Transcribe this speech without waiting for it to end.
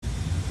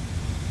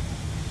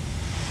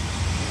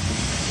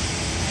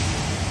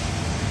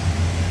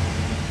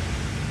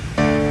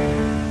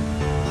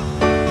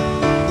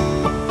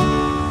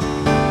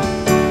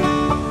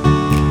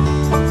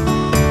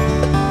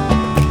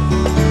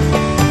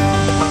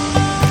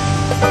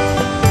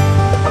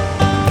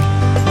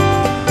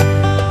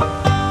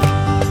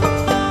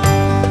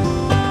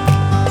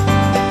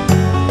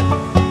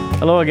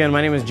Hello again,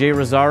 my name is Jay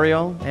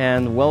Rosario,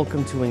 and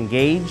welcome to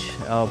Engage,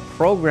 a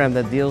program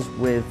that deals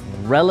with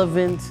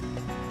relevant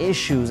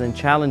issues and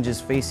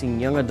challenges facing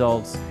young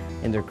adults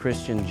in their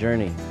Christian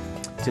journey.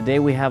 Today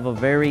we have a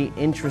very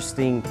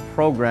interesting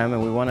program,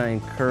 and we want to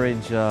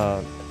encourage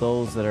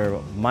those that are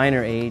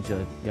minor age,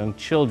 young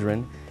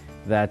children,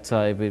 that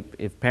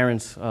if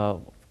parents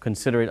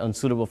consider it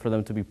unsuitable for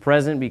them to be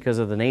present because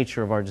of the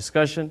nature of our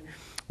discussion,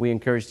 we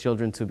encourage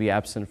children to be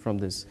absent from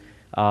this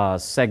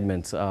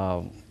segment.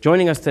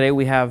 Joining us today,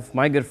 we have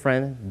my good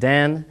friend,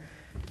 Dan.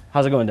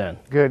 How's it going, Dan?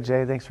 Good,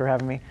 Jay. Thanks for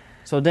having me.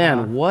 So,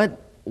 Dan,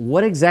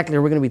 what exactly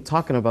are we going to be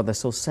talking about that's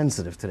so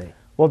sensitive today?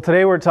 Well,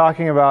 today we're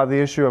talking about the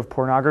issue of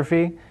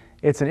pornography.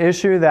 It's an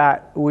issue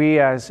that we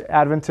as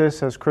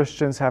Adventists, as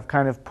Christians, have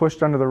kind of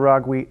pushed under the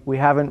rug. We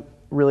haven't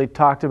really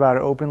talked about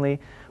it openly,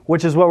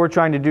 which is what we're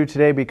trying to do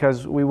today,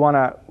 because we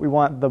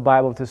want the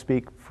Bible to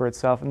speak for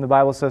itself, and the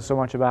Bible says so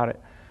much about it.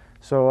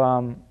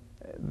 So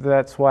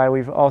that's why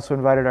we've also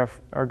invited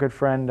our good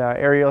friend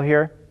Ariel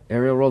here.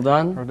 Ariel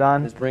Roldan.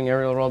 Roldan. Let's bring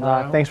Ariel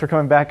Roldan. Thanks for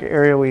coming back,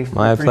 Ariel.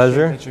 My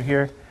pleasure. That you're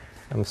here.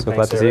 I'm so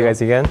glad to see you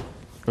guys again.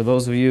 For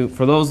those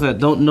that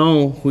don't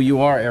know who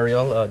you are,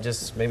 Ariel,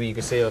 just maybe you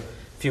could say a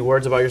few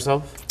words about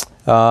yourself.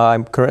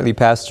 I'm currently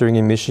pastoring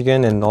in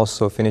Michigan and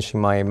also finishing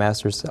my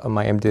master's,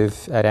 my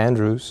MDiv at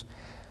Andrews.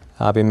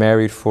 I've been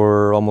married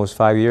for almost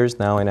 5 years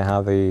now, and I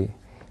have a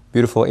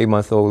beautiful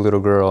 8-month-old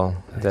little girl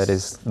that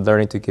is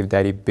learning to give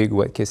daddy big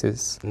wet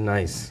kisses.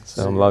 Nice.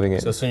 So I'm loving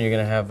it. So soon you're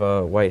going to have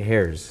white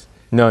hairs.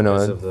 No.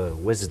 Because of the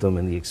wisdom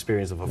and the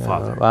experience of a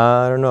father.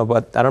 I don't know,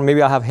 but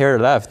maybe I'll have hair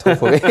left,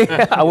 hopefully.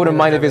 I wouldn't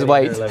mind if it's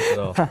white.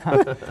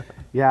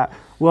 Yeah.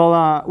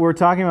 Well, we're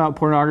talking about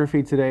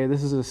pornography today.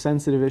 This is a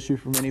sensitive issue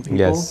for many people.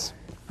 Yes.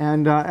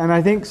 And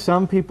I think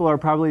some people are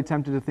probably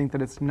tempted to think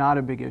that it's not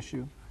a big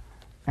issue.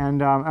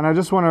 And I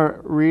just want to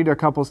read a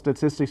couple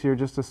statistics here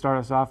just to start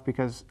us off,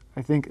 because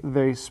I think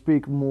they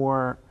speak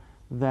more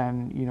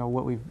than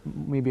what we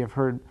maybe have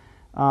heard.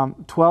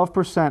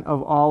 12%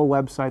 of all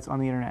websites on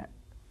the internet,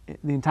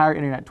 the entire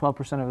internet,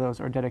 12% of those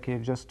are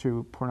dedicated just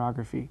to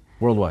pornography.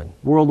 Worldwide.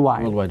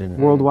 Worldwide internet.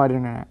 Worldwide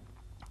internet.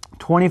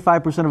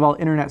 25% of all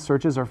internet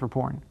searches are for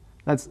porn.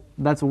 That's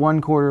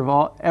 1/4 of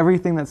all every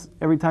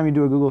time you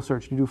do a Google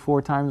search, you do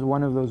 4 times,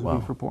 one of those will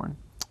be for porn.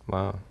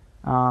 Wow.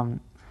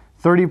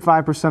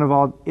 35% of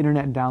all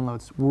internet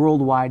downloads,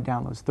 worldwide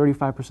downloads,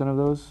 35% of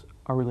those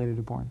are related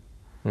to porn.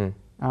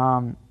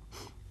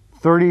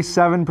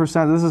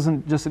 37%, this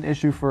isn't just an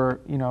issue for,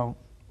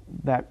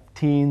 that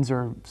teens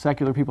or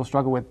secular people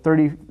struggle with.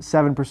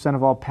 37%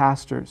 of all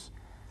pastors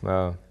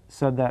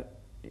said that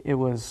it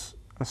was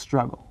a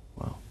struggle.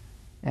 Wow.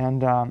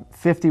 And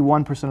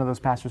 51% of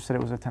those pastors said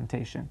it was a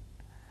temptation.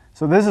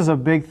 So this is a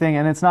big thing,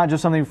 and it's not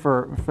just something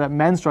that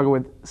men struggle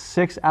with.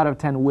 6 out of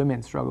 10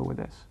 women struggle with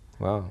this.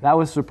 Wow. That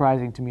was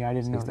surprising to me. I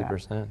didn't know that.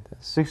 60%.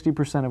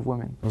 60% of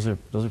women. Those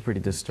are pretty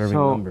disturbing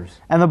numbers.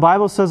 And the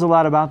Bible says a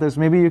lot about this.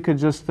 Maybe you could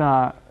just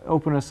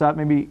open us up,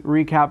 maybe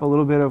recap a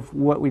little bit of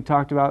what we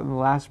talked about in the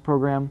last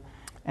program,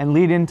 and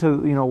lead into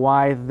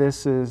why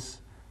this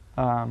is,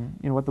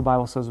 what the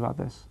Bible says about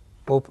this.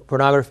 Well,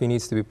 pornography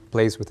needs to be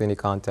placed within a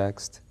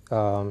context.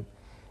 And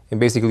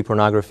basically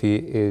pornography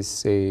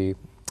is the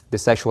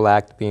sexual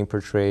act being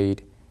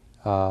portrayed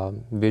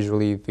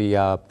visually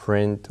via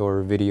print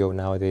or video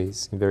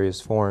nowadays in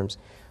various forms.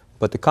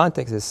 But the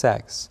context is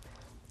sex.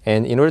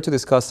 And in order to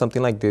discuss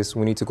something like this,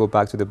 we need to go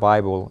back to the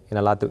Bible and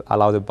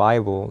allow the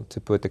Bible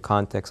to put the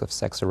context of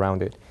sex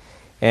around it.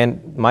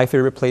 And my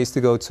favorite place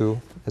to go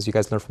to, as you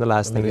guys learned from the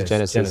last thing, is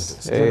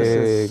Genesis.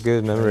 Hey,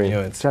 good memory.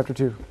 Chapter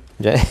 2.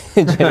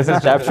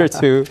 Genesis chapter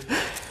 2,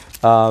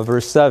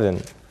 verse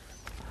 7.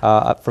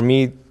 For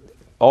me,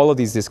 all of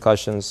these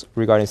discussions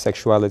regarding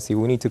sexuality,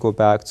 we need to go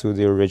back to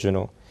the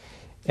original.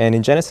 And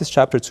in Genesis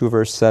chapter 2,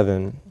 verse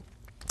 7,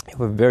 we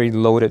have a very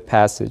loaded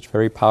passage,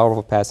 very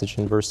powerful passage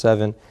in verse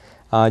 7.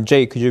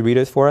 Jay, could you read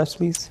it for us,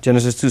 please?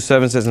 Genesis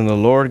 2:7 says, "And the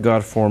Lord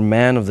God formed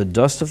man of the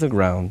dust of the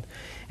ground,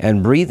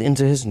 and breathed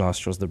into his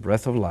nostrils the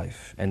breath of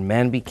life, and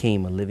man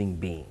became a living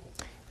being."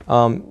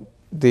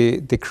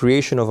 The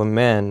creation of a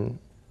man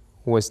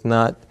was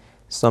not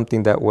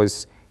something that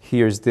was,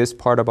 here's this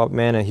part about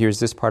man, and here's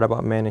this part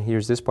about man, and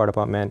here's this part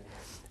about man.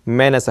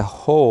 Man as a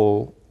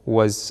whole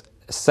was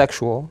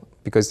sexual,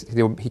 because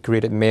he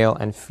created male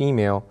and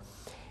female.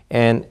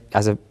 And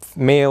as a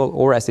male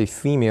or as a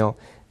female,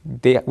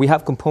 we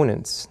have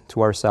components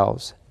to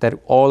ourselves that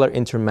all are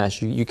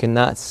intermeshed. You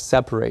cannot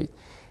separate.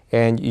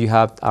 And you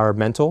have our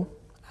mental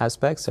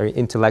aspects, our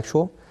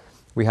intellectual.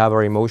 We have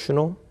our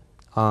emotional.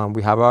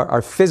 We have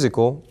our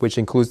physical, which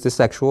includes the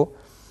sexual.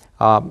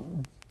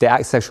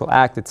 The sexual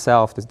act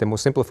itself is the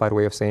most simplified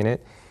way of saying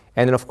it.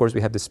 And then, of course, we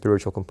have the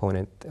spiritual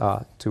component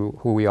to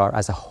who we are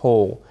as a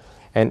whole.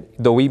 And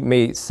though we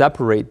may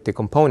separate the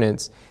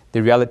components,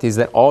 the reality is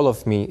that all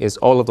of me is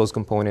all of those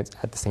components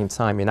at the same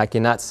time, and I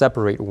cannot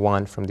separate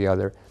one from the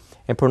other.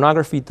 And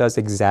pornography does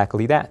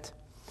exactly that.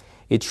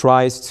 It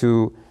tries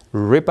to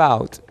rip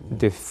out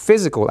the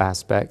physical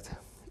aspect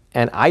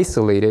and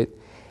isolate it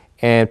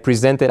and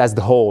present it as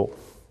the whole.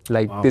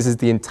 Like, wow. This is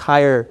the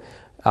entire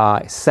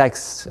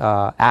sex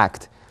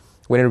act,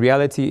 when in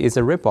reality it's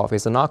a ripoff,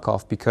 it's a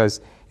knockoff,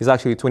 because it's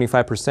actually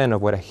 25%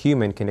 of what a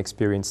human can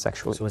experience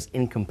sexually. So it's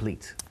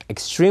incomplete.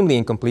 Extremely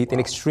incomplete and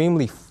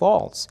extremely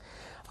false.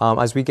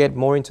 As we get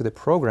more into the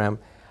program,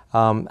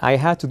 I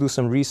had to do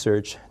some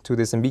research to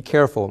this, and be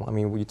careful. I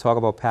mean, when you talk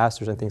about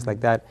pastors and things like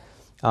that,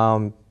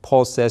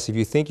 Paul says, if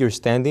you think you're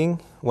standing,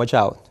 watch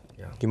out.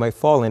 Yeah. You might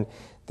fall in.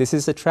 This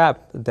is a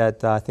trap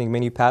that I think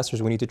many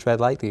pastors, we need to tread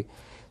lightly.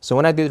 So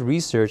when I did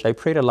research, I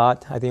prayed a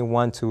lot. I didn't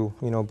want to,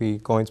 be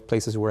going to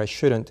places where I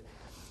shouldn't.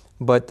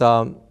 But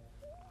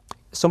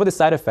some of the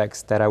side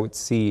effects that I would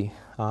see,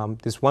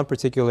 this one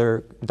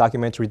particular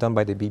documentary done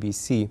by the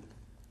BBC,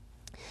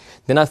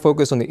 did not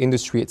focus on the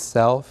industry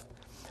itself,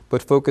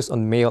 but focus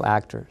on male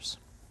actors.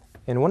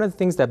 And one of the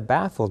things that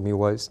baffled me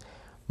was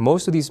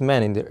most of these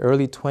men in the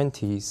early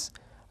 20s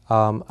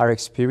are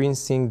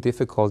experiencing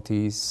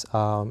difficulties,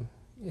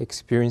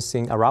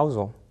 experiencing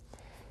arousal.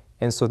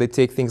 And so they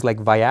take things like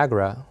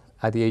Viagra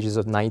at the ages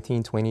of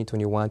 19, 20,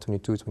 21,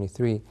 22,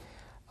 23,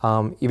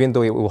 even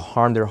though it will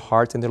harm their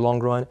heart in the long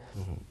run.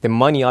 Mm-hmm. The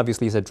money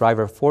obviously is a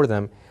driver for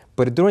them.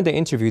 But during the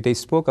interview, they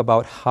spoke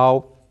about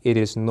how it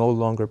is no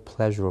longer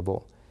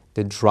pleasurable.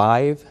 The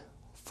drive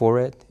for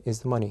it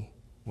is the money,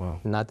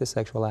 not the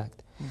sexual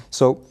act.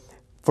 So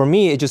for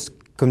me, it just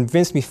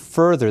convinced me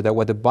further that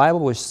what the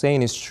Bible was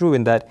saying is true,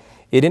 in that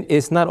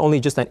it's not only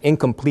just an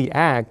incomplete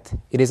act,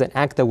 it is an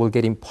act that will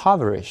get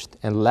impoverished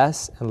and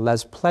less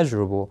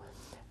pleasurable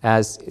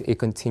as it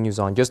continues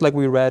on. Just like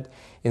we read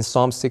in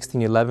Psalm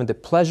 16:11, the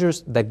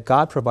pleasures that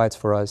God provides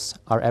for us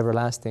are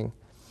everlasting.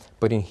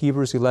 But in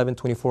Hebrews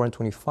 11:24 and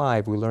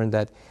 25, we learn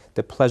that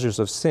the pleasures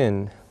of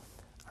sin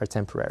are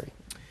temporary.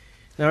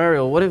 Now,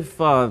 Ariel, what if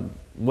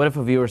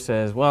a viewer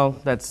says, "Well,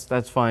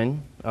 that's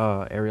fine,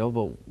 Ariel,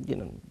 but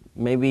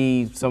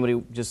maybe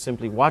somebody just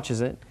simply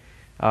watches it.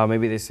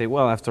 Maybe they say,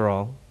 well, after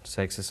all,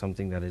 sex is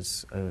something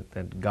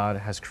that God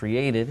has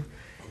created,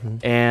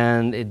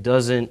 and it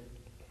doesn't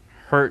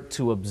hurt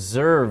to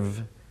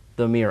observe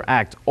the mere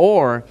act."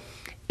 Or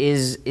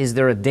is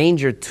there a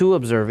danger to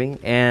observing,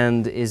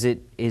 and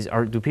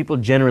do people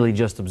generally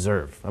just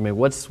observe? I mean,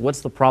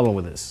 what's the problem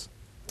with this?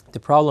 The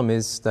problem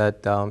is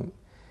that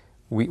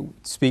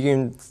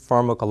speaking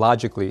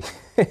pharmacologically,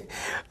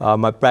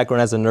 my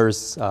background as a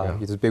nurse,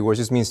 it's a big word,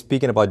 just means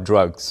speaking about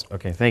drugs.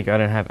 Okay, thank you. I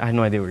had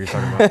no idea what you're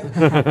talking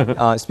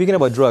about. Speaking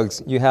about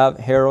drugs, you have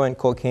heroin,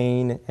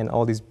 cocaine, and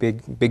all these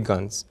big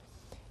guns.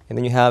 And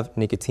then you have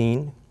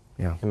nicotine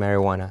and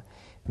marijuana.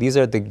 These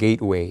are the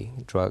gateway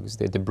drugs,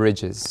 the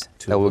bridges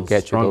that will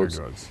get you those.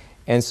 Drugs.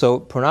 And so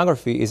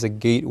pornography is a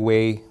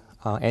gateway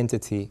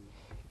entity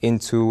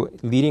into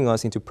leading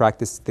us into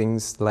practice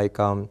things like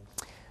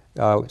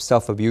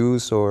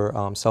self-abuse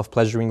or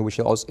self-pleasuring, which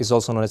is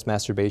also known as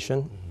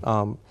masturbation.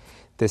 Mm-hmm.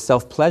 The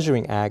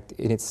self-pleasuring act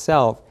in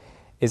itself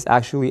is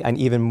actually an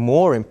even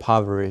more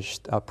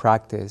impoverished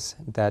practice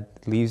that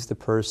leaves the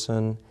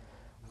person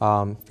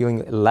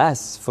feeling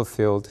less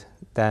fulfilled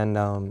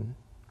than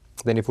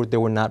if they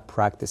were not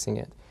practicing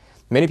it.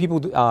 Many people,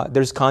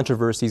 there's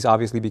controversies,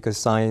 obviously, because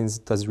science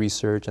does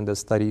research and does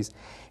studies.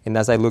 And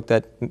as I looked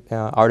at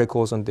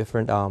articles on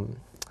different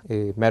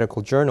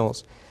medical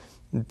journals,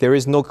 there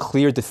is no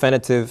clear,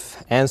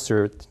 definitive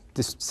answer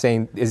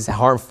saying is it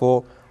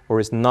harmful or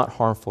is not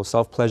harmful.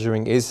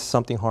 Self-pleasuring is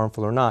something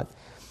harmful or not.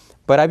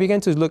 But I began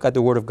to look at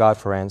the Word of God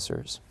for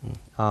answers.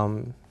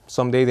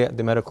 Someday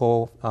the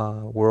medical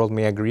world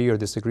may agree or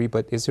disagree,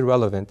 but it's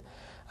irrelevant.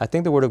 I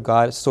think the Word of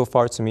God, so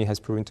far to me, has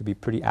proven to be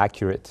pretty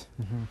accurate.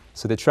 Mm-hmm.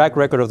 So the track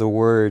record of the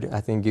Word,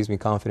 I think, gives me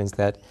confidence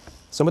that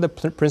some of the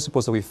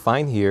principles that we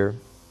find here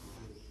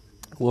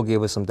will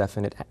give us some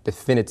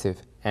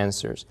definitive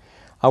answers.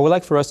 I would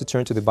like for us to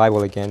turn to the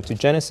Bible again, to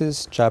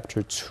Genesis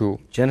chapter 2.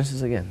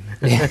 Genesis again.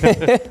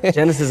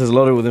 Genesis is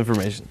loaded with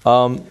information.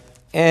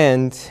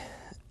 And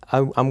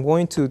I'm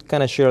going to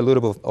kind of share a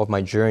little bit of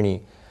my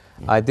journey.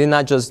 I did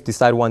not just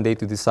decide one day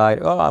to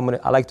decide,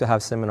 I like to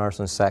have seminars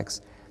on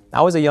sex.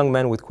 I was a young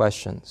man with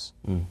questions.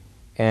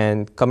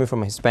 And coming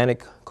from a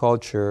Hispanic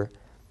culture,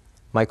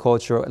 my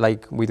culture,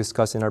 like we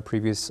discussed in our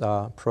previous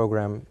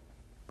program,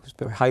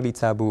 was highly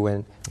taboo,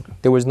 and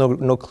there was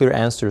no clear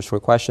answers for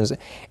questions.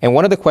 And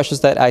one of the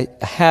questions that I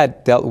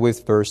had dealt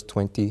with verse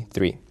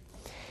 23.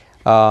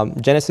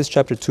 Genesis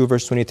chapter 2,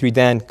 verse 23.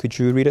 Dan, could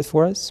you read it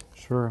for us?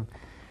 Sure.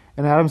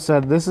 And Adam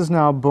said, "This is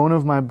now bone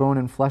of my bone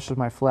and flesh of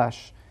my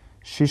flesh.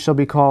 She shall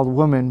be called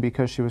woman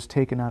because she was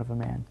taken out of a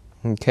man."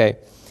 Okay.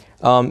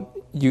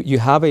 You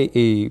have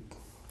the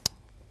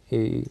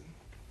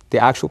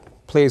actual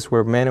place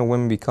where men and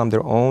women become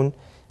their own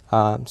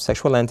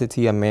sexual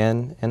entity, a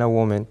man and a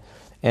woman.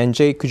 And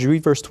Jay, could you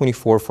read verse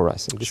 24 for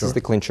us? This is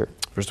the clincher.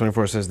 Verse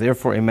 24 says,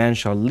 "Therefore a man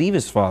shall leave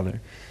his father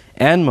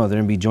and mother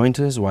and be joined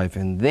to his wife,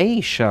 and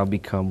they shall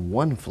become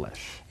one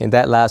flesh." In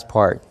that last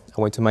part,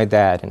 I went to my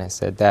dad and I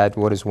said, "Dad,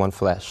 what is one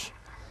flesh?"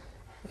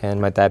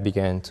 And my dad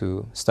began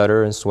to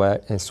stutter and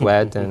sweat and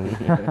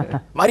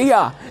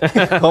Maria,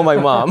 call my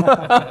mom.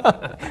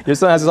 Your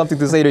son has something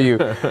to say to you,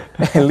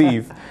 and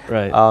leave.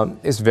 Right.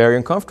 It's very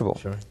uncomfortable.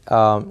 Sure.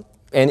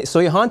 And so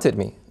it haunted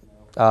me.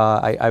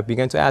 I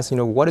began to ask,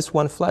 what is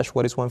one flesh?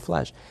 What is one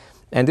flesh?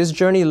 And this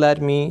journey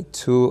led me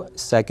to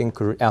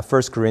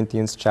 1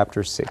 Corinthians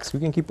chapter 6. We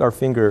can keep our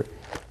finger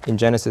in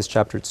Genesis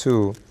chapter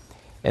 2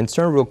 and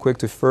turn real quick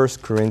to 1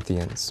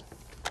 Corinthians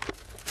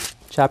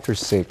chapter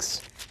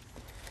 6.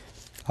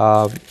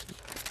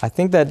 I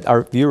think that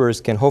our viewers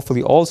can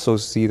hopefully also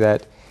see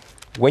that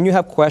when you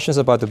have questions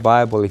about the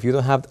Bible, if you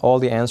don't have all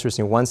the answers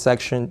in one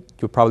section,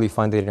 you'll probably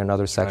find it in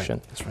another section.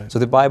 Right. That's right. So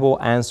the Bible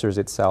answers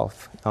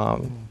itself.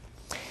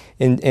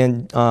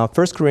 In 1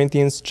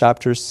 Corinthians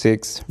chapter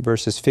 6,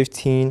 verses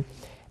 15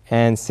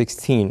 and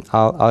 16,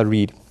 I'll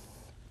read.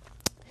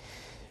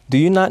 Do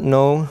you not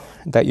know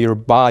that your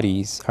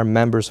bodies are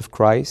members of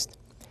Christ?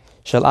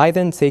 Shall I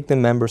then take the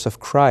members of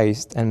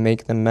Christ and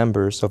make them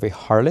members of a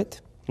harlot?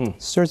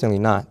 Certainly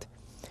not.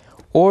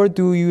 Or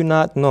do you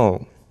not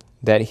know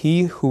that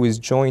he who is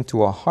joined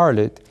to a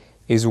harlot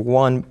is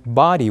one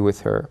body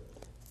with her?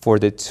 For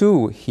the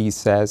two, he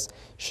says,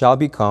 shall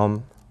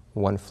become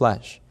one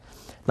flesh.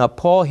 Now,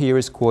 Paul here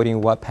is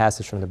quoting what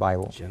passage from the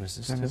Bible?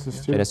 Genesis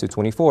 2. Genesis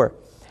 24.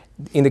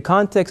 In the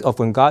context of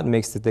when God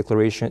makes the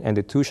declaration, and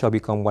the two shall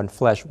become one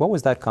flesh, what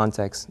was that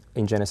context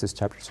in Genesis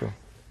chapter 2?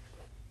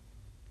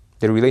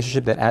 The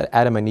relationship that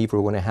Adam and Eve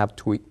were going to have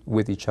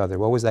with each other.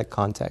 What was that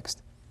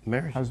context?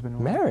 Marriage. Husband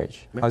and wife.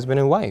 Marriage, husband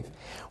and wife.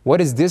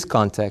 What is this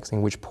context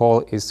in which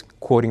Paul is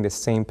quoting the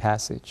same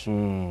passage?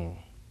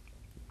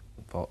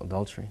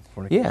 Adultery.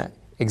 Fornication. Yeah,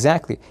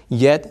 exactly.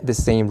 Yet the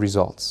same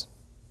results.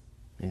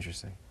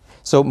 Interesting.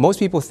 So most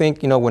people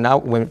think,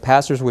 when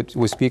pastors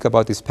would speak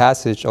about this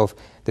passage of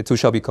the two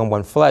shall become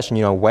one flesh,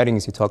 and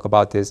weddings, you talk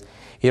about this,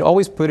 it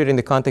always put it in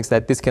the context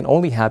that this can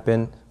only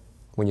happen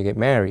when you get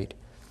married.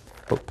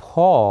 But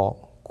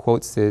Paul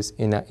quotes this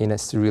in a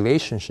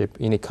relationship,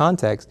 in a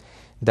context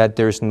that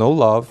there's no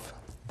love,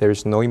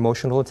 there's no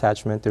emotional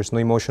attachment, there's no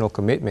emotional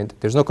commitment,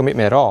 there's no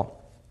commitment at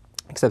all,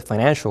 except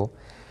financial.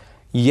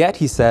 Yet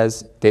he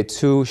says the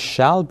two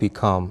shall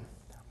become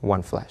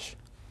one flesh.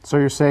 So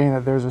you're saying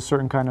that there's a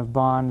certain kind of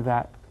bond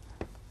that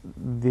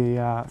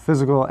the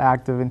physical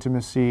act of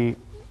intimacy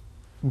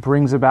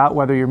brings about,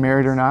 whether you're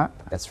married or not?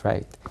 That's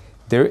right.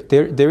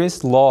 There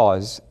is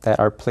laws that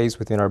are placed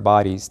within our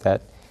bodies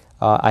that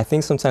I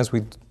think sometimes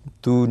we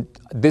do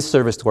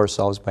disservice to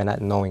ourselves by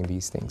not knowing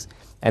these things.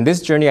 And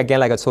this journey, again,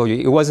 like I told you,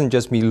 it wasn't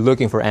just me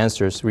looking for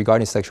answers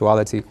regarding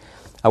sexuality.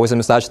 I was a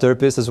massage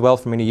therapist as well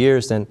for many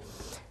years, and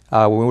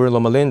when we were in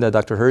Loma Linda,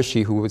 Dr.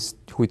 Hershey, who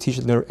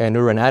teaches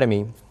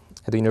neuroanatomy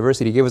at the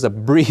university, gave us a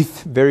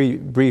very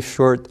brief,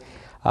 short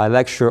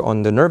lecture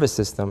on the nervous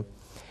system.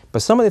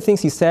 But some of the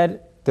things he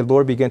said, the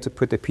Lord began to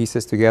put the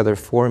pieces together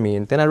for me.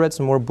 And then I read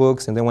some more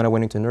books, and then when I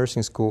went into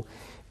nursing school,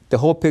 the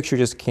whole picture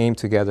just came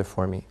together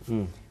for me.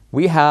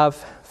 We have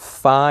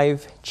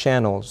 5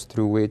 channels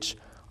through which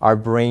our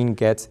brain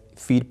gets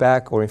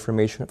feedback or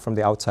information from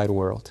the outside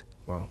world.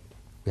 Wow.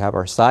 We have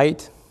our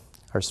sight,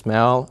 our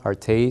smell, our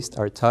taste,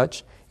 our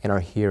touch, and our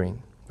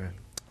hearing. Right.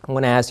 I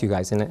want to ask you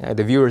guys, and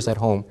the viewers at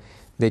home,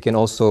 they can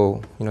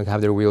also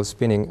have their wheels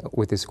spinning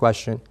with this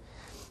question.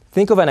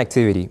 Think of an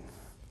activity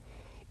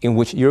in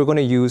which you're going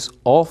to use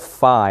all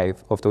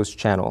 5 of those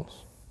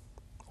channels,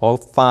 all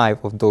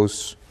 5 of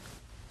those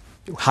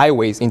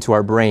highways into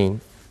our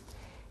brain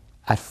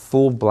at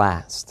full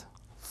blast,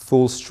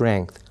 full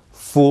strength,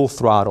 full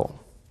throttle.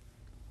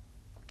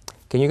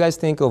 Can you guys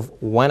think of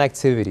one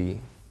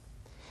activity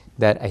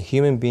that a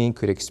human being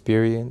could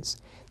experience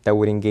that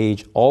would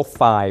engage all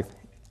 5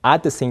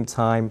 at the same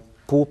time,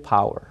 full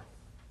power?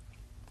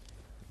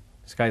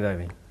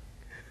 Skydiving.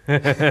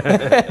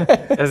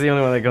 That's the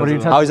only one that goes. What are you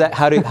to the- How is that?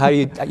 How do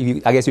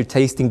you? I guess you're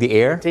tasting the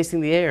air.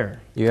 Tasting the air.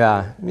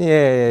 Yeah.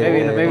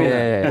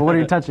 Well, what are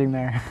you touching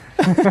there?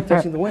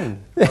 Touching the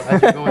wind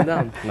as you're going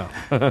down. No.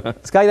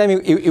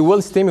 Skydiving, it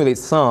will stimulate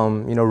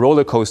some,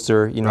 roller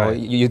coaster,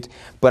 Right.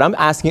 but I'm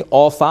asking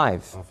all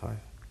 5. All 5.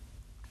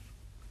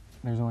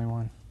 There's only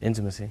one.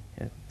 Intimacy.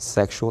 Yeah.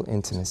 Sexual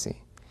intimacy.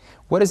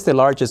 What is the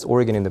largest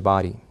organ in the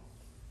body?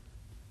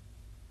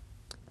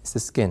 It's the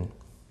skin.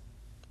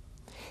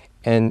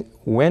 And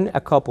when a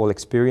couple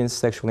experience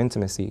sexual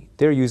intimacy,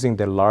 they're using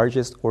the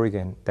largest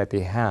organ that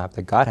they have,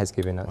 that God has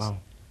given us. Wow.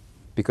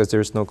 Because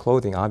there's no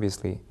clothing,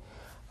 obviously.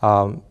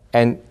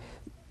 And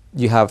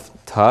you have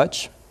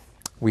touch.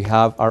 We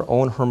have our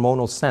own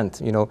hormonal scent.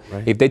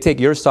 Right. If they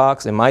take your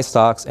socks and my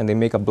socks and they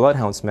make a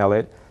bloodhound smell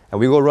it, and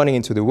we go running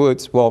into the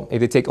woods, well, if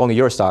they take only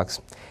your socks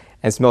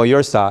and smell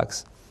your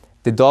socks,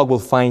 the dog will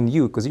find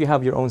you because you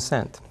have your own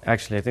scent.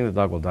 Actually, I think the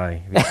dog will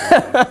die.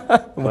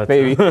 But,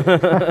 Maybe.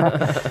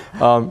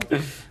 But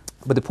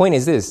the point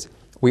is this: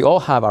 we all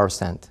have our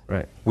scent.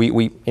 Right.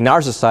 We in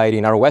our society,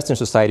 in our Western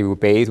society, we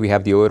bathe, we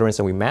have deodorants,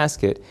 and we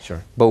mask it.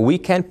 Sure. But we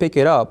can pick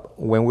it up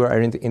when we're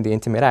in the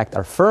intimate act.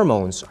 Our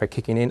pheromones are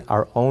kicking in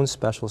our own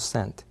special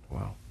scent.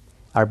 Wow.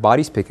 Our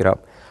bodies pick it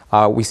up.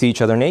 We see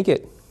each other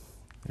naked.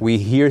 We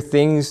hear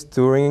things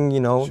during,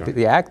 Sure.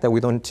 the act that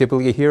we don't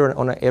typically hear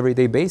on an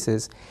everyday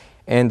basis.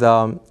 And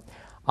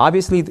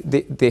obviously,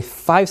 the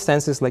 5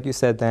 senses, like you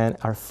said, Dan,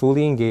 are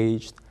fully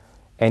engaged,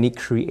 and it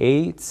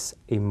creates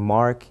a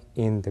mark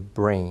in the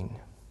brain.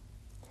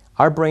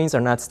 Our brains are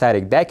not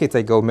static. Decades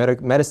ago,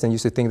 medicine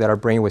used to think that our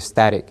brain was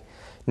static.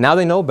 Now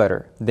they know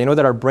better. They know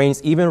that our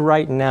brains, even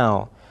right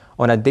now,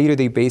 on a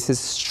day-to-day basis,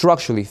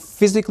 structurally,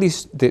 physically,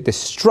 the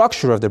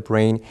structure of the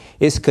brain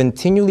is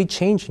continually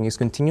changing, is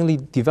continually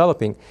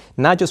developing,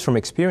 not just from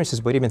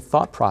experiences, but even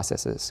thought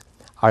processes.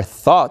 Our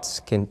thoughts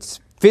can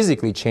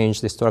physically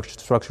change the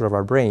structure of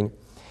our brain.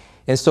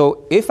 And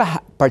so if I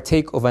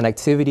partake of an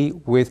activity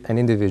with an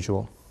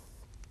individual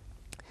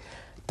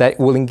that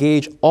will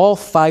engage all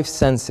 5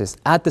 senses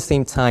at the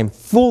same time,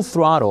 full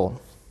throttle,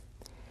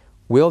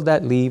 will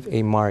that leave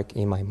a mark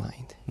in my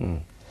mind?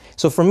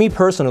 So for me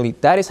personally,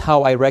 that is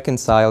how I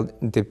reconciled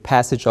the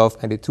passage of,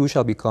 and the two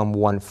shall become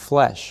one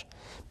flesh.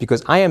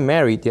 Because I am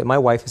married, yet my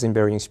wife is in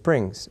Berrien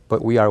Springs,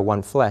 but we are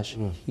one flesh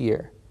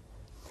here.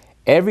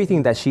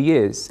 Everything that she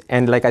is,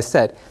 and like I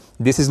said,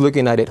 this is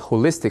looking at it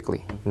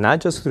holistically, not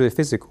just through the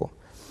physical.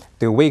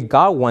 The way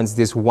God wants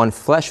this one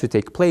flesh to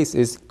take place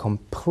is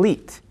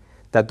complete,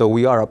 that though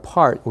we are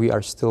apart, we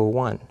are still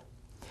one.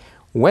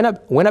 When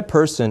a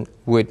person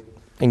would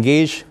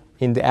engage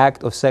in the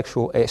act of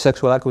sexual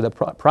act with a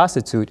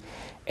prostitute,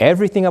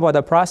 everything about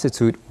that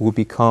prostitute will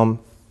become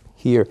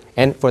here,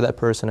 and for that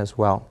person as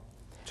well.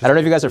 I don't know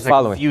if you guys are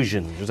following.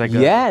 Fusion. Like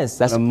yes,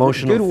 that's an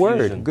emotional good word.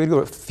 fusion. Good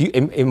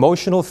word.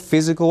 Emotional,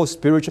 physical,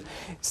 spiritual.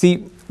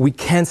 See, we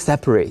can't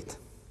separate.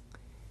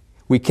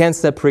 We can't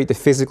separate the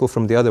physical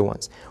from the other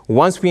ones.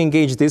 Once we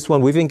engage this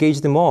one, we've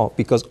engaged them all,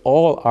 because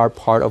all are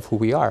part of who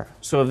we are.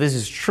 So if this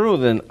is true,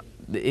 then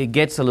it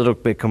gets a little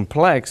bit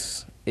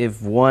complex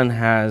if one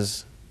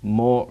has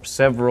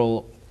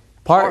several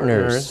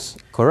partners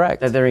correct,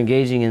 that they're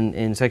engaging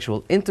in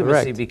sexual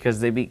intimacy. Correct.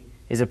 Because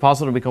is it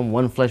possible to become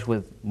one flesh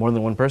with more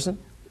than one person?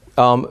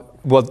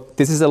 Well,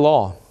 this is a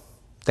law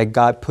that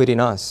God put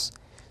in us,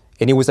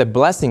 and it was a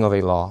blessing of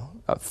a law,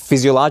 a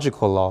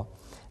physiological law,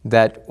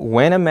 that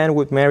when a man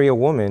would marry a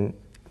woman,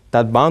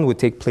 that bond would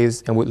take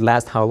place and would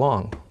last how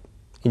long?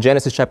 In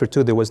Genesis chapter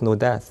 2, there was no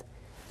death.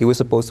 It was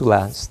supposed to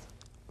last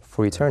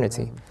for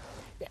eternity.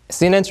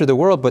 Sin entered the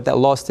world, but that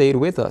law stayed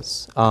with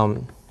us.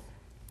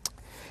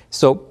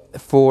 So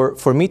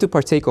for me to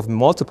partake of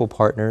multiple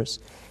partners,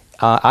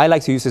 I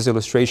like to use this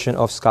illustration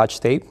of Scotch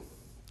tape.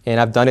 And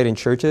I've done it in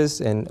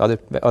churches and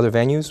other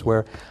venues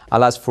where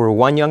I'll ask for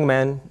 1 young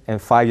man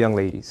and 5 young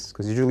ladies.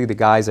 Because usually the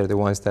guys are the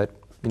ones that,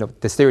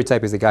 the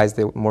stereotype is the guys,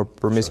 the more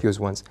promiscuous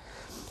ones.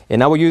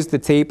 And I will use the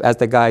tape as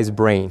the guy's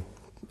brain,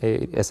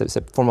 as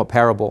a form of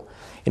parable.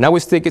 And I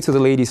would stick it to the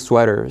ladies'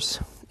 sweaters.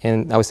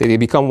 And I would say they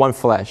become one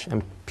flesh,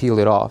 and peel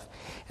it off.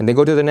 And then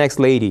go to the next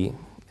lady,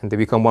 and they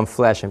become one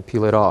flesh, and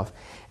peel it off.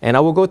 And I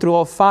will go through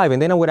all 5,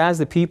 and then I would ask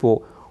the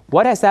people,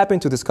 what has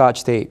happened to the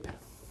Scotch tape?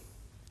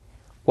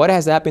 What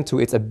has happened to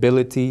its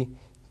ability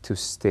to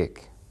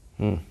stick?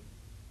 And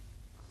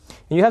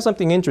you have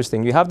something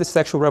interesting. You have the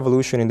sexual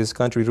revolution in this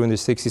country during the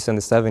 60s and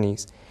the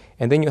 70s,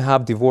 and then you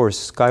have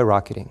divorce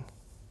skyrocketing.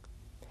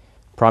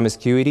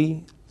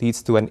 Promiscuity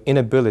leads to an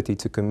inability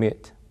to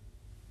commit.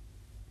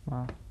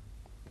 Wow.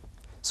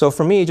 So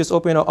for me, it just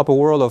opened up a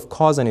world of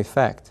cause and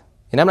effect.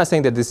 And I'm not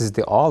saying that this is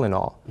the all in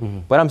all,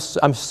 but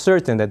I'm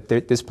certain that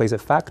this plays a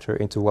factor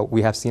into what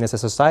we have seen as a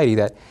society,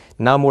 that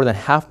now more than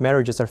half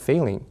marriages are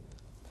failing.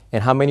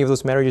 And how many of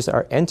those marriages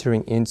are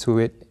entering into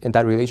it, in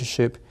that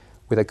relationship,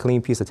 with a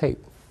clean piece of tape?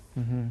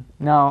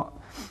 Now,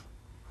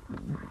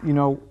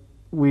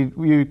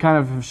 you kind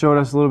of showed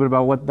us a little bit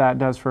about what that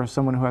does for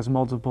someone who has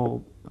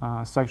multiple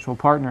sexual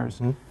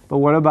partners. But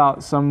what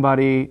about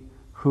somebody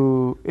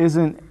who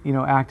isn't,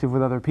 active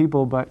with other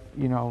people, but,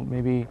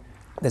 maybe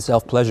the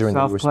self-pleasuring.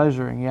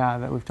 Self-pleasuring,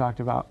 that we've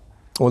talked about.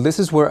 Well, this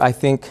is where I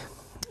think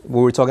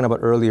we were talking about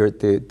earlier,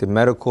 the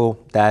medical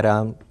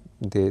data,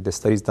 the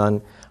studies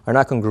done are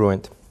not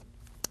congruent.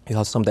 You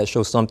have some that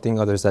show something,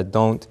 others that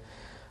don't.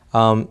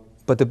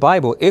 But the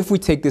Bible, if we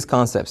take these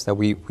concepts that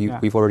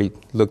we've already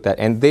looked at,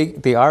 and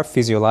they are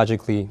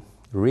physiologically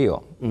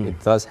real,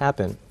 it does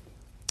happen.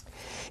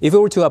 If we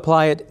were to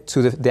apply it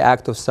to the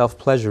act of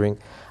self-pleasuring,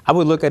 I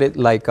would look at it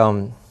like,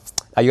 are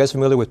you guys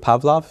familiar with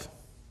Pavlov?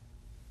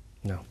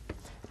 No.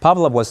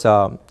 Pavlov was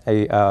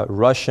a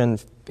Russian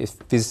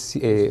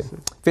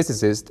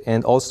physicist,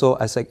 and also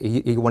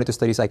he wanted to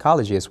study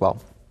psychology as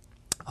well.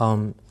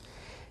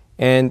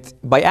 And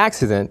by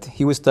accident,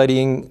 he was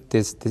studying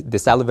the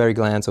salivary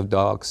glands of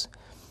dogs.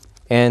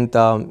 And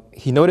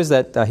he noticed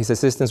that his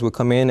assistants would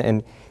come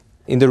in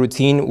the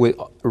routine would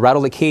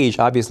rattle the cage,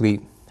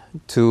 obviously,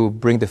 to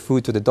bring the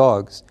food to the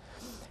dogs.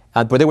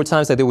 But there were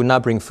times that they would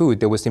not bring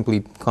food. They would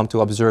simply come to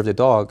observe the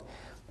dog.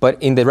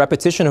 But in the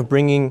repetition of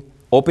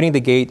opening the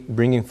gate,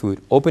 bringing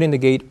food, opening the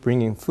gate,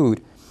 bringing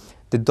food,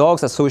 the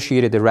dogs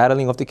associated the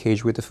rattling of the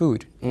cage with the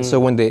food. So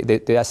when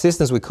the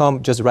assistants would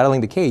come just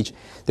rattling the cage,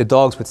 the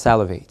dogs would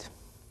salivate.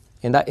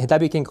 And that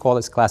became called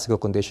as classical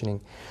conditioning,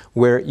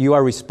 where you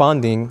are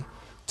responding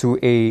to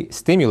a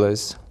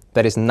stimulus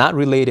that is not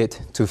related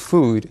to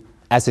food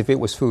as if it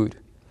was food.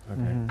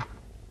 Okay.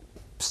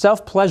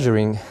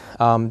 Self-pleasuring,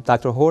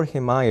 Dr. Jorge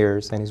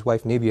Myers and his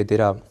wife Nibia did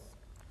a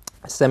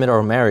seminar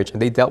on marriage,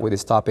 and they dealt with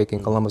this topic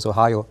in Columbus,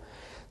 Ohio,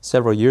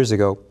 several years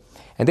ago.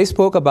 And they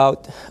spoke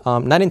about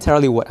not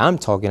entirely what I'm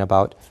talking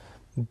about,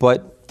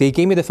 but they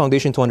gave me the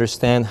foundation to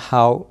understand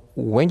how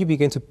when you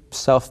begin to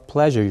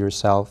self-pleasure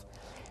yourself,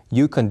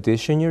 you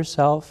condition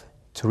yourself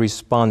to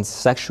respond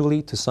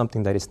sexually to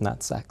something that is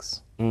not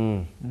sex.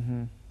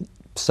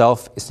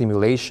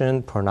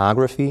 Self-stimulation,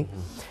 pornography.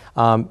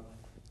 5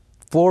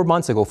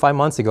 months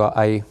ago,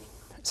 I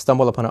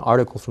stumbled upon an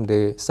article from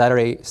the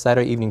Saturday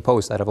Evening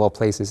Post, out of all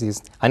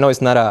places. I know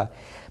it's not a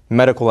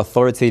medical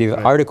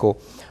authoritative article,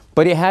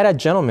 but it had a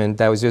gentleman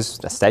that was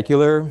just a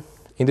secular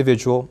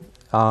individual.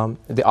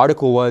 The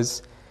article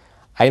was,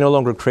 "I no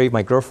longer crave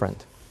my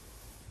girlfriend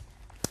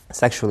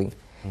sexually."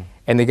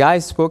 And the guy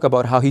spoke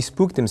about how he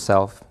spooked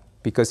himself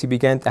because he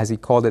began, as he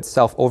called it,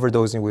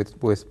 self-overdosing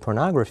with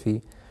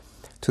pornography,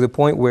 to the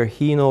point where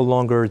he no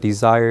longer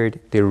desired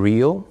the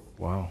real.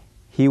 Wow.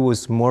 He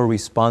was more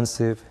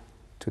responsive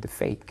to the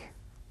fake,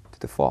 to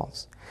the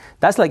false.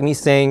 That's like me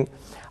saying,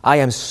 "I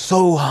am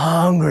so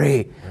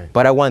hungry,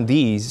 but I want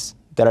these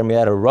that are made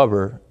out of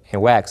rubber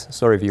and wax."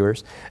 Sorry,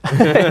 viewers. You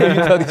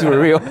thought these were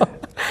real.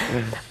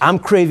 I'm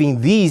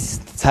craving these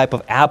type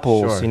of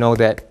apples, Sure.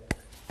 that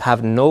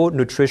have no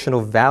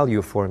nutritional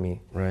value for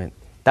me. Right.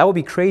 That would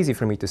be crazy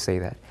for me to say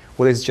that.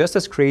 Well, it's just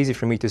as crazy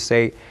for me to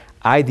say,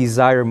 I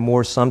desire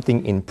more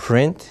something in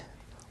print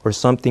or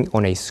something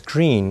on a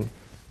screen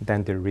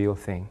than the real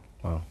thing.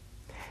 Wow.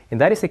 And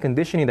that is a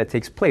conditioning that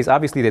takes place.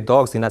 Obviously, the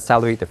dogs did not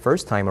salivate the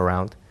first time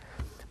around,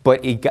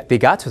 but they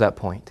got to that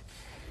point.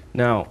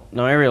 Now,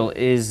 Ariel,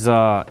 is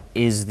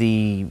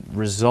the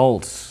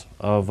results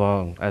of,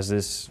 as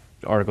this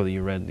article that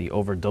you read, the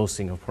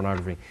overdosing of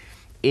pornography,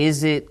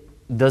 does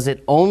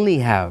it only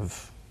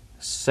have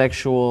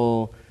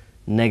sexual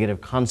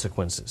negative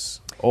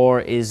consequences?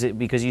 Or is it,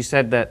 because you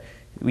said that,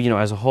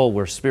 as a whole,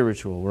 we're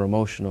spiritual, we're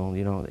emotional,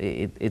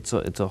 it's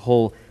a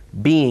whole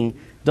being.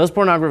 Does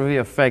pornography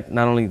affect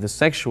not only the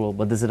sexual,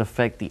 but does it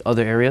affect the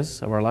other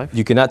areas of our life?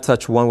 You cannot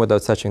touch one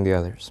without touching the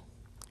others.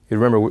 You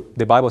remember,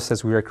 the Bible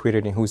says we are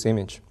created in whose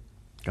image?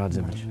 God's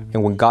image.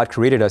 And when God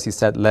created us, He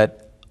said,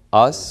 "Let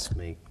us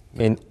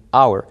in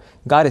our."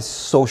 God is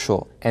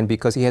social, and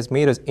because He has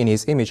made us in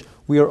His image,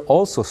 we are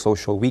also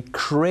social. We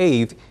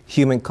crave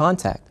human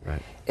contact,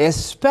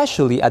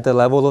 especially at the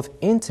level of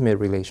intimate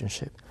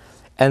relationship.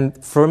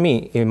 And for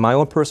me, in my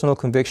own personal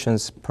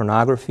convictions,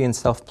 pornography and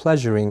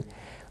self-pleasuring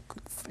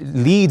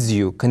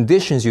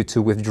conditions you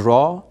to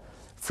withdraw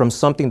from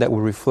something that will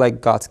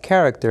reflect God's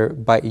character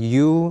by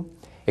you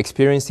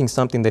experiencing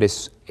something that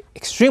is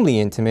extremely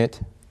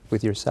intimate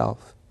with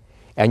yourself.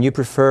 And you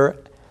prefer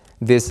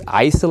this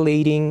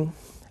isolating,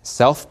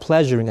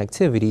 self-pleasuring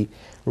activity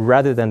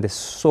rather than the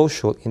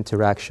social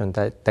interaction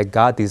that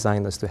God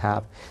designed us to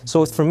have.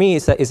 So for me,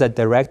 it's a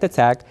direct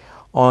attack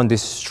on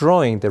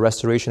destroying the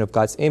restoration of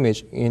God's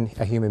image in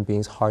a human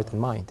being's heart and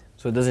mind.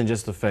 So it doesn't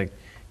just affect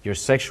your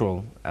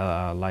sexual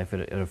life,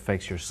 it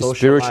affects your social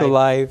spiritual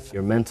life,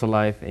 your mental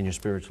life, and your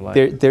spiritual life.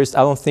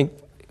 I don't think,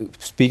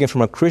 speaking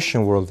from a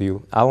Christian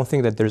worldview, I don't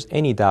think that there's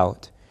any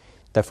doubt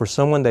that for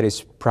someone that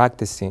is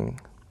practicing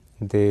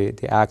the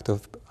act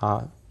of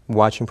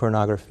watching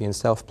pornography and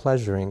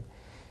self-pleasuring,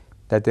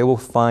 that they will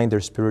find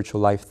their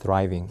spiritual life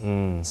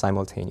thriving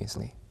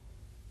simultaneously.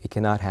 It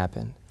cannot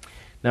happen.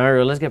 Now,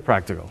 Ariel, let's get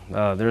practical.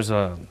 There's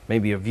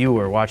maybe a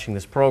viewer watching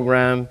this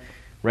program,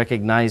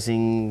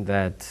 recognizing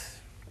that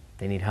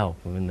they need help.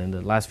 In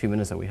the last few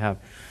minutes that we have,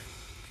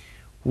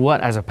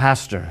 as a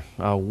pastor,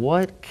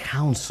 what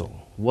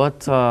counsel,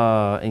 what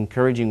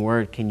encouraging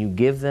word can you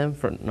give them,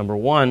 for number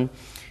one,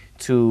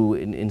 to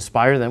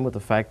inspire them with the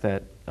fact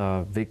that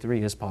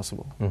victory is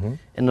possible?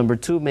 And number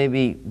two,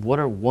 maybe what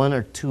are 1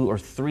 or 2 or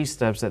 3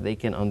 steps that they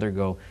can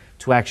undergo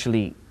to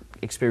actually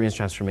experience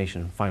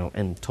transformation, final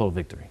and total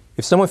victory?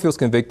 If someone feels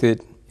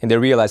convicted and they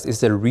realize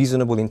it's a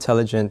reasonable,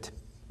 intelligent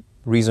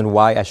reason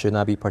why I should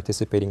not be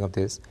participating of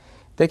this,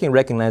 they can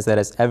recognize that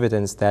as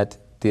evidence that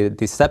the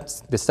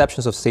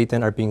deceptions of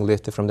Satan are being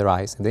lifted from their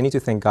eyes. And they need to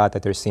thank God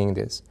that they're seeing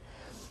this.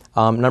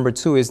 Number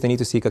 2 is they need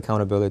to seek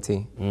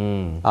accountability.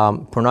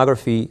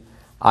 Pornography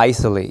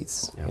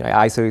isolates. It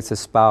isolates the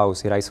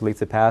spouse. It isolates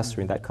the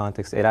pastor in that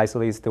context. It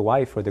isolates the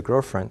wife or the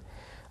girlfriend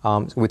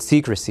with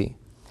secrecy.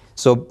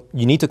 So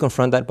you need to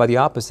confront that by the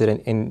opposite,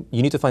 and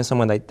you need to find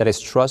someone that is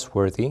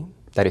trustworthy,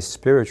 that is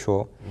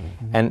spiritual,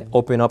 and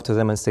open up to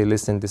them and say,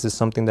 listen, this is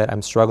something that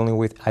I'm struggling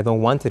with. I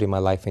don't want it in my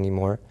life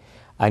anymore.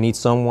 I need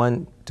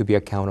someone to be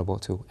accountable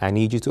to. I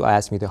need you to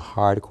ask me the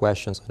hard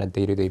questions on a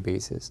day-to-day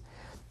basis.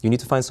 You need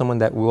to find someone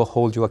that will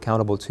hold you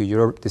accountable to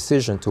your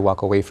decision to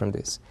walk away from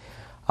this.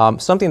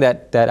 Something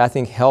that I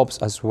think helps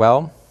as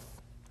well,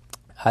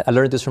 I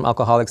learned this from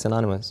Alcoholics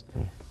Anonymous.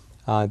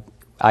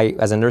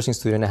 As a nursing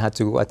student, I had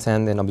to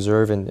attend and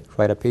observe and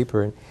write a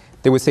paper. And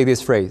they would say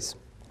this phrase,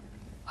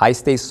 I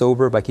stay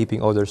sober by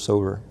keeping others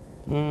sober.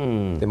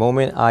 The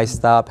moment I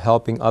stop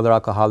helping other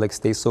alcoholics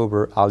stay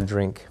sober, I'll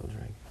drink.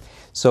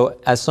 So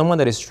as someone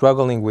that is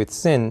struggling with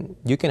sin,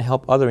 you can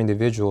help other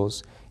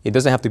individuals. It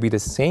doesn't have to be the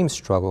same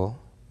struggle,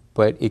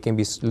 but it can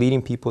be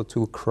leading people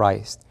to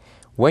Christ.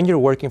 When you're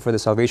working for the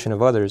salvation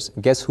of others,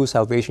 guess whose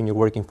salvation you're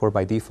working for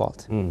by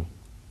default?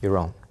 Your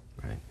own.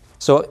 Right.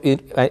 So,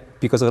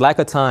 because of lack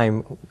of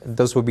time,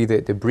 those would be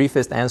the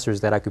briefest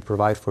answers that I could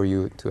provide for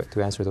you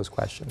to answer those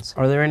questions.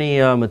 Are there any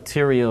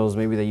materials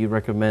maybe that you'd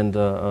recommend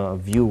a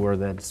viewer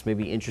that's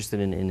maybe interested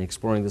in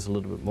exploring this a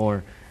little bit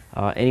more?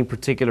 Any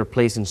particular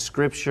place in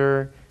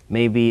Scripture,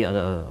 maybe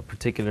a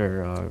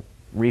particular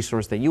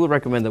resource that you would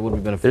recommend that would be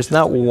beneficial? There's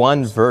not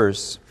one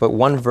verse, but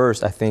one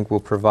verse I think will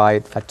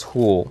provide a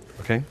tool.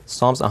 Okay.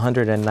 Psalms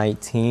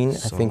 119, I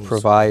think, Psalms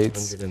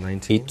provides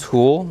 119. a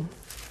tool,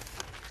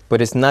 but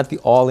it's not the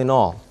all in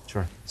all.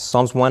 Sure.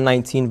 Psalms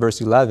 119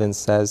 verse 11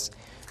 says,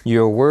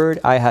 "Your word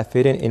I have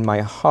hidden in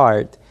my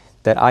heart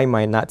that I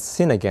might not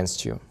sin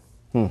against you."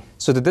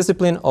 So the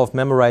discipline of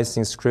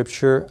memorizing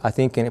Scripture, I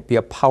think, can be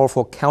a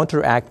powerful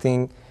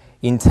counteracting,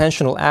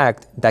 intentional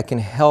act that can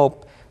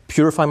help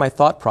purify my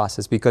thought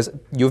process, because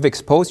you've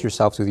exposed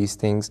yourself to these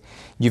things,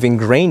 you've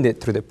ingrained it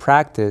through the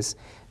practice.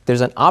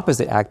 There's an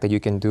opposite act that you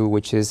can do,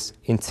 which is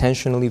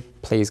intentionally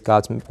place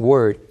God's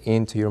word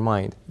into your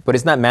mind. But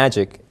it's not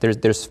magic.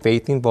 There's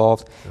faith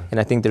involved, and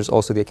I think there's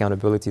also the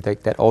accountability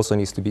that also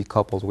needs to be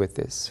coupled with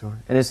this. Sure.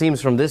 And it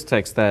seems from this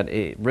text that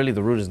really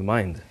the root is the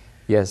mind.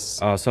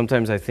 Yes.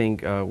 Sometimes I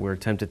think we're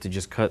tempted to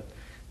just cut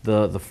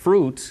the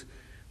fruit,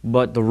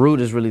 but the root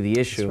is really the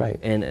issue, That's right.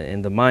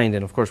 and the mind.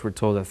 And of course, we're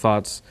told that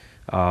thoughts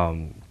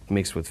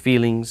mixed with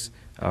feelings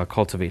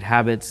cultivate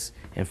habits,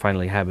 and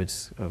finally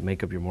habits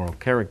make up your moral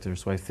character.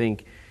 So I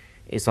think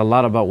it's a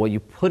lot about what you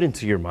put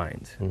into your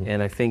mind.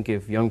 And I think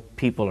if young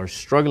people are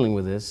struggling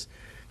with this,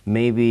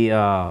 maybe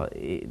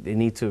they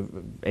need to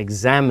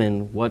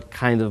examine what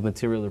kind of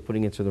material they're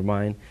putting into their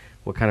mind,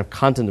 what kind of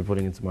content they're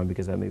putting into mind,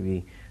 because that may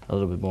be a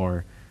little bit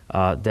more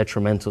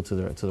detrimental to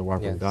the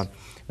walk with God.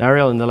 Now,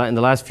 Ariel, in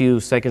the last few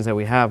seconds that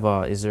we have,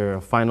 is there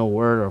a final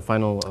word or a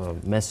final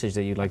message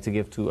that you'd like to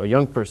give to a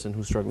young person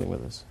who's struggling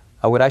with this?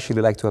 I would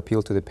actually like to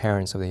appeal to the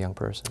parents of the young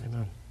person.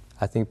 Amen.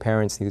 I think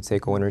parents need to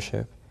take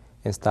ownership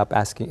and stop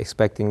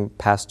expecting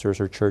pastors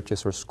or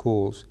churches or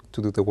schools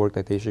to do the work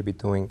that they should be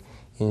doing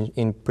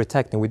in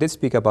protecting. We did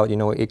speak about,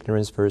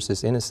 ignorance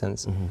versus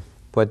innocence,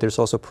 but there's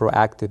also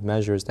proactive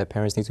measures that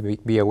parents need to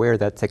be aware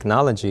that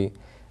technology,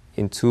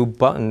 in 2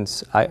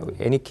 buttons,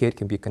 any kid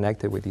can be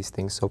connected with these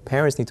things. So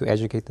parents need to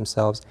educate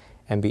themselves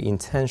and be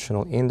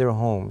intentional in their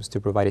homes to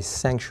provide a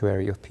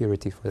sanctuary of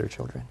purity for their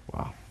children.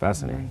 Wow,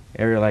 fascinating.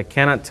 Ariel, I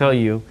cannot tell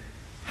you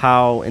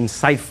how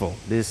insightful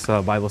this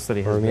Bible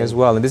study has For been. me as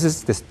well. And this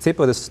is the tip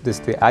of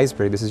the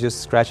iceberg. This is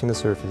just scratching the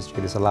surface.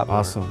 There's a lot more.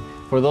 Awesome.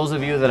 For those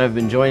of you that have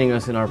been joining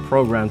us in our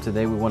program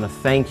today, we want to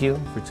thank you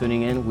for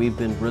tuning in. We've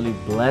been really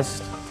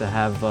blessed to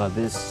have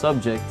this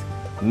subject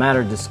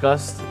matter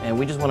discussed, and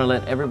we just want to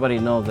let everybody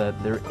know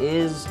that there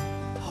is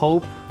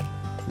hope,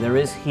 there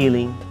is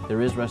healing,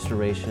 there is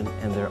restoration,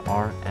 and there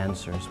are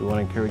answers. We want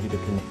to encourage you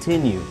to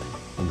continue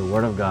in the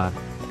Word of God.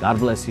 God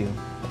bless you.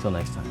 Until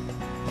next time.